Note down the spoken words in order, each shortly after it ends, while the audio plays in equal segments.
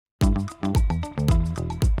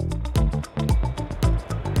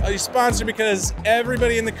You sponsor because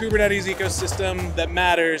everybody in the Kubernetes ecosystem that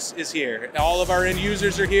matters is here. All of our end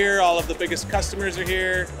users are here, all of the biggest customers are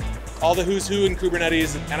here, all the who's who in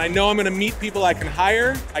Kubernetes, and I know I'm gonna meet people I can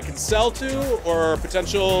hire, I can sell to, or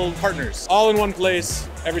potential partners, all in one place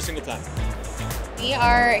every single time. We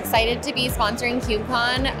are excited to be sponsoring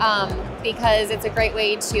KubeCon because it's a great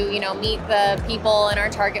way to, meet the people in our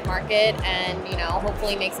target market and,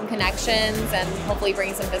 hopefully make some connections and hopefully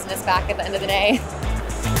bring some business back at the end of the day.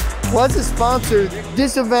 Well, as a sponsor,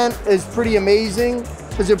 this event is pretty amazing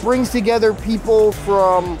because it brings together people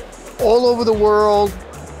from all over the world,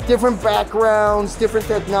 different backgrounds, different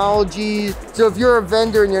technologies. So if you're a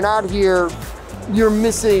vendor and you're not here, you're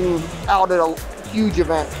missing out at a huge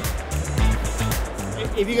event.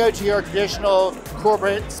 If you go to your traditional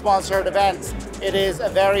corporate sponsored events, it is a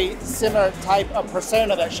very similar type of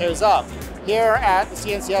persona that shows up. Here at the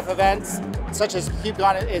CNCF events, such as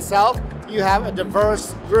KubeCon itself, you have a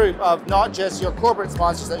diverse group of not just your corporate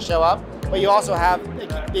sponsors that show up, but you also have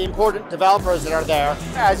the important developers that are there.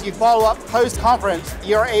 As you follow up post-conference,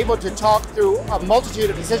 you're able to talk through a multitude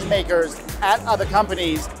of decision makers at other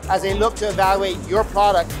companies as they look to evaluate your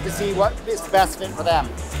product to see what is the best fit for them.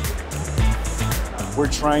 We're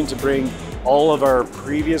trying to bring all of our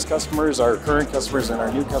previous customers, our current customers, and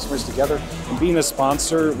our new customers together. And being a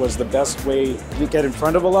sponsor was the best way to get in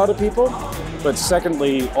front of a lot of people, but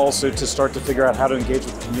secondly, also to start to figure out how to engage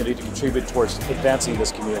with the community to contribute towards advancing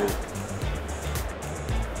this community.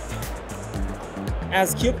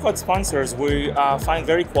 As KubeCon sponsors, we find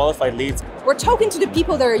very qualified leads. We're talking to the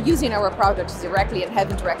people that are using our products directly and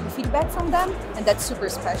having direct feedback from them, and that's super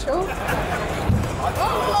special.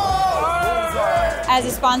 As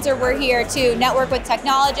a sponsor, we're here to network with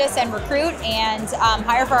technologists and recruit and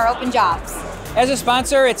hire for our open jobs. As a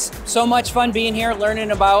sponsor, it's so much fun being here,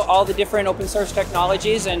 learning about all the different open source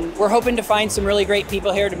technologies, and we're hoping to find some really great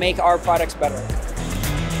people here to make our products better.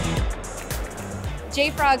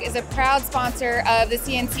 JFrog is a proud sponsor of the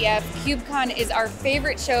CNCF. KubeCon is our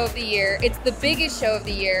favorite show of the year. It's the biggest show of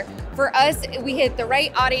the year. For us, we hit the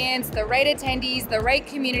right audience, the right attendees, the right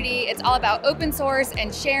community. It's all about open source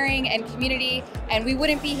and sharing and community, and we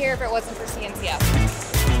wouldn't be here if it wasn't for CNCF.